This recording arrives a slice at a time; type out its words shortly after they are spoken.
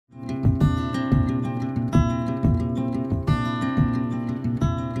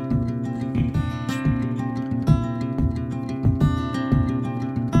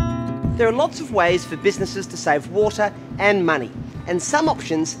There are lots of ways for businesses to save water and money, and some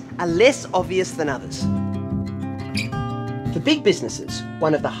options are less obvious than others. For big businesses,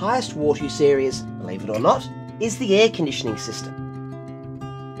 one of the highest water use areas, believe it or not, is the air conditioning system.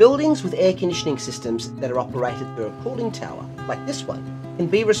 Buildings with air conditioning systems that are operated through a cooling tower, like this one, can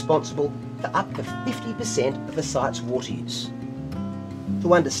be responsible for up to 50% of the site's water use.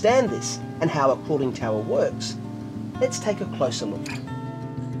 To understand this and how a cooling tower works, let's take a closer look.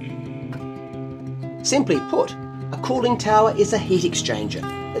 Simply put, a cooling tower is a heat exchanger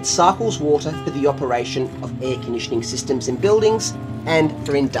that cycles water for the operation of air conditioning systems in buildings and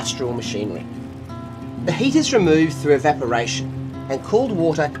for industrial machinery. The heat is removed through evaporation and cooled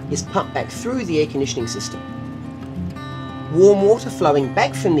water is pumped back through the air conditioning system. Warm water flowing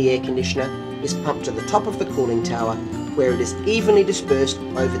back from the air conditioner is pumped to the top of the cooling tower, where it is evenly dispersed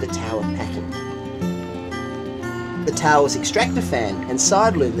over the tower packing. The tower's extractor fan and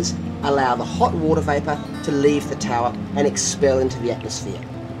side louvers allow the hot water vapour to leave the tower and expel into the atmosphere,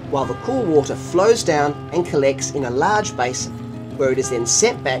 while the cool water flows down and collects in a large basin, where it is then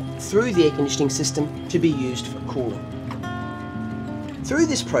sent back through the air conditioning system to be used for cooling. Through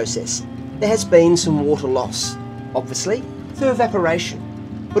this process, there has been some water loss, obviously through evaporation,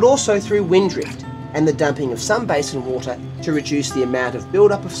 but also through wind drift and the dumping of some basin water to reduce the amount of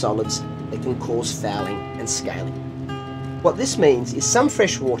build-up of solids that can cause fouling and scaling. What this means is some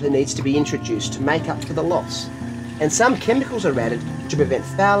fresh water needs to be introduced to make up for the loss, and some chemicals are added to prevent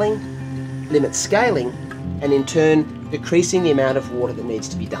fouling, limit scaling, and in turn decreasing the amount of water that needs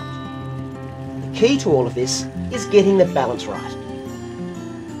to be dumped. The key to all of this is getting the balance right.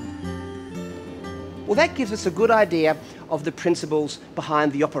 Well, that gives us a good idea of the principles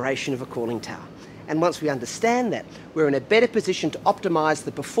behind the operation of a cooling tower. And once we understand that, we're in a better position to optimise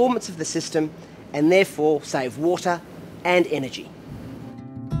the performance of the system and therefore save water and energy.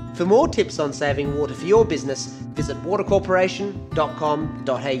 For more tips on saving water for your business, visit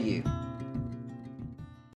watercorporation.com.au.